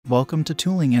Welcome to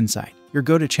Tooling Insight, your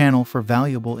go-to channel for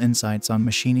valuable insights on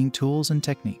machining tools and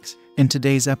techniques. In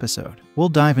today's episode, we'll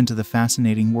dive into the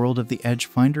fascinating world of the Edge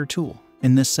Finder tool.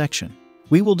 In this section,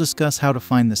 we will discuss how to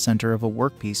find the center of a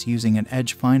workpiece using an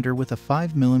edge finder with a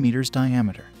 5 mm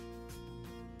diameter.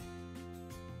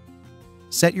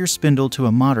 Set your spindle to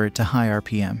a moderate to high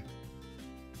RPM.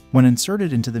 When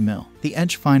inserted into the mill, the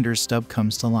edge finder's stub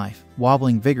comes to life,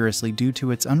 wobbling vigorously due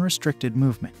to its unrestricted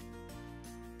movement.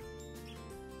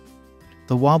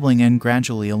 The wobbling end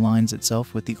gradually aligns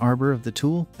itself with the arbor of the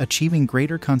tool, achieving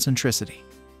greater concentricity.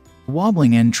 The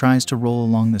wobbling end tries to roll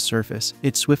along the surface,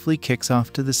 it swiftly kicks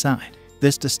off to the side.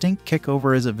 This distinct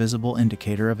kickover is a visible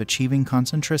indicator of achieving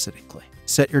concentricity.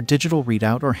 Set your digital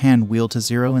readout or hand wheel to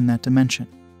 0 in that dimension.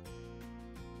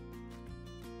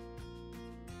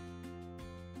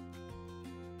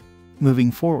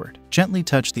 Moving forward, gently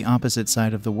touch the opposite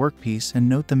side of the workpiece and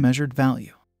note the measured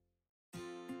value.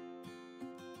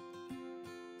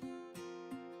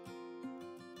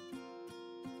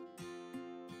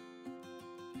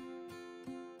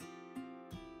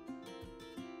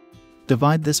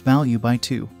 Divide this value by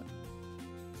 2.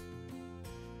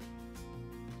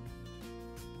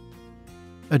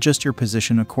 Adjust your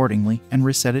position accordingly and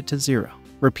reset it to 0.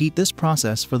 Repeat this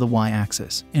process for the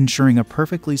y-axis, ensuring a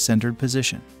perfectly centered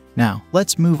position. Now,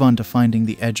 let's move on to finding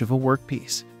the edge of a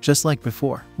workpiece. Just like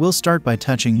before, we'll start by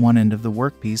touching one end of the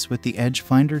workpiece with the edge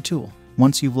finder tool.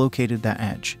 Once you've located that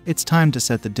edge, it's time to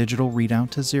set the digital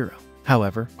readout to 0.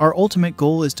 However, our ultimate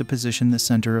goal is to position the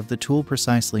center of the tool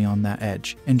precisely on that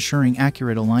edge, ensuring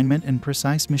accurate alignment and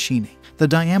precise machining. The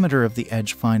diameter of the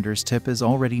edge finder's tip is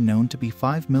already known to be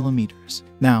 5 mm.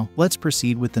 Now, let's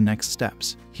proceed with the next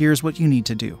steps. Here's what you need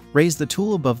to do. Raise the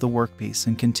tool above the workpiece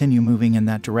and continue moving in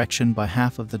that direction by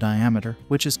half of the diameter,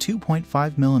 which is 2.5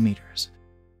 mm.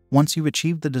 Once you've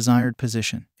achieved the desired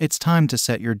position, it's time to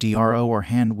set your DRO or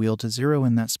hand wheel to 0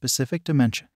 in that specific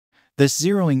dimension. This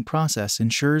zeroing process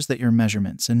ensures that your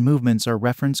measurements and movements are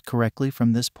referenced correctly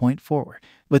from this point forward.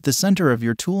 With the center of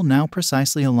your tool now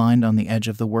precisely aligned on the edge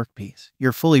of the workpiece,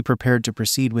 you're fully prepared to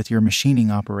proceed with your machining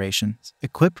operations,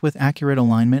 equipped with accurate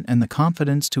alignment and the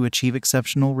confidence to achieve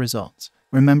exceptional results.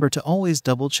 Remember to always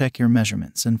double-check your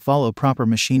measurements and follow proper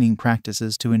machining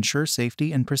practices to ensure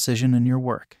safety and precision in your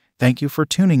work. Thank you for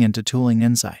tuning into Tooling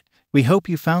Insight. We hope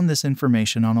you found this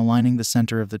information on aligning the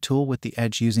center of the tool with the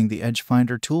edge using the Edge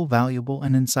Finder tool valuable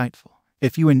and insightful.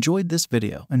 If you enjoyed this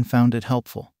video and found it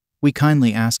helpful, we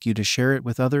kindly ask you to share it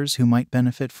with others who might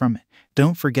benefit from it.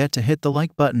 Don't forget to hit the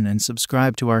like button and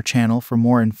subscribe to our channel for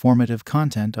more informative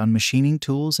content on machining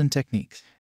tools and techniques.